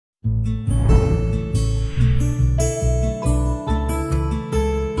Hello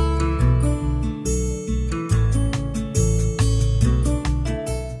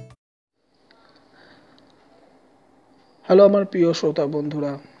আমার প্রিয় শ্রোতা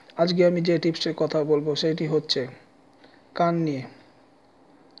বন্ধুরা, আজকে আমি যে টিপসের কথা বলবো সেটি হচ্ছে কান নিয়ে।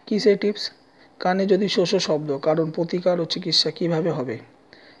 কী সেই টিপস? কানে যদি শোষ শব্দ, কারণ প্রতিকার ও চিকিৎসা কিভাবে হবে।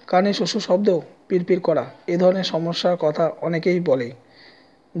 কানে শোষ শব্দ, পিরপির করা, এ ধরনের সমস্যার কথা অনেকেই বলে।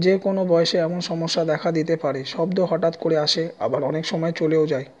 যে কোনো বয়সে এমন সমস্যা দেখা দিতে পারে। শব্দ হঠাৎ করে আসে, আবার অনেক সময় চলেও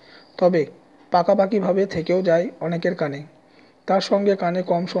যায়, তবে পাকাপাকিভাবে থেকেও যায় অনেকের কানে। তার সঙ্গে কানে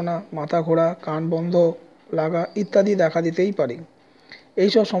কম শোনা, মাথা ঘোরা, কান বন্ধ লাগা ইত্যাদি দেখা দিতেই পারে।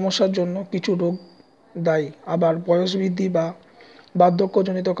 এইসব সমস্যার জন্য কিছু রোগ দায়ী, আবার বয়স বৃদ্ধি বা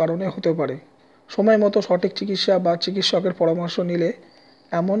বার্ধক্যজনিত কারণে হতে পারে। সময় মতো সঠিক চিকিৎসা বা চিকিৎসকের পরামর্শ নিলে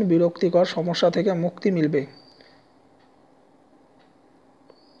এমন বিরক্তিকর সমস্যা থেকে মুক্তি মিলবে।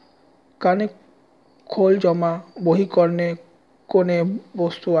 কানে খোল জমা, বহিঃকর্ণে কোণে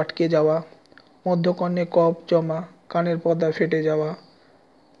বস্তু আটকে যাওয়া, মধ্যকর্ণে কফ জমা, কানের পর্দা ফেটে যাওয়া,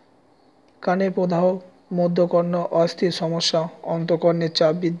 কানে প্রদাহ, মধ্যকর্ণ অস্থির সমস্যা, অন্তঃকর্ণের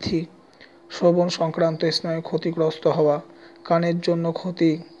চাপ বৃদ্ধি, শ্রবণ সংক্রান্ত স্নায়ু ক্ষতিগ্রস্ত হওয়া, কানের জন্য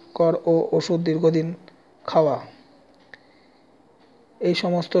ক্ষতিকর ও ওষুধ দীর্ঘদিন খাওয়া, এই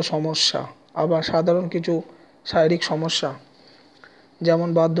সমস্ত সমস্যা। আবার সাধারণ কিছু শারীরিক সমস্যা, যেমন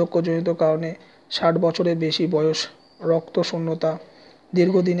বার্ধক্যজনিত কারণে 60 বছরের বেশি বয়স, রক্তশূন্যতা,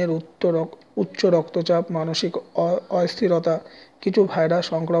 দীর্ঘদিনের উচ্চ রক্তচাপ, মানসিক অস্থিরতা, কিছু ভাইরাস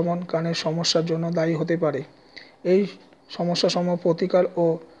সংক্রমণ কানের সমস্যার জন্য দায়ী হতে পারে। এই সমস্যাসমূহ প্রতিকার ও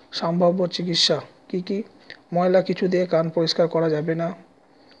সম্ভাব্য চিকিৎসা কী কী? ময়লা কিছু দিয়ে কান পরিষ্কার করা যাবে না।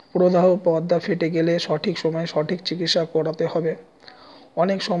 প্রদাহ পর্দা ফেটে গেলে সঠিক সময়ে সঠিক চিকিৎসা করাতে হবে।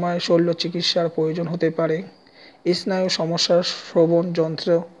 অনেক সময় শল্য চিকিৎসার প্রয়োজন হতে পারে। স্নায়ু সমস্যার শ্রবণ যন্ত্র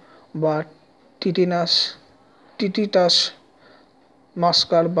বা টিটিটাস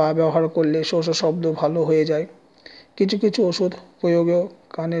মাস্কার বা ব্যবহার করলে শোষ শব্দ ভালো হয়ে যায়। কিছু কিছু ওষুধ প্রয়োগেও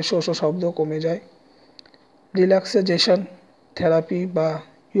কানের শোষ শব্দ কমে যায়। রিল্যাক্সেশন থেরাপি বা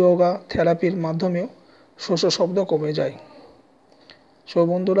ইয়োগা থেরাপির মাধ্যমেও শোষ শব্দ কমে যায়। সো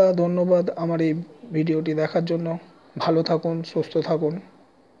বন্ধুরা, ধন্যবাদ আমার এই ভিডিওটি দেখার জন্য। ভালো থাকুন, সুস্থ থাকুন।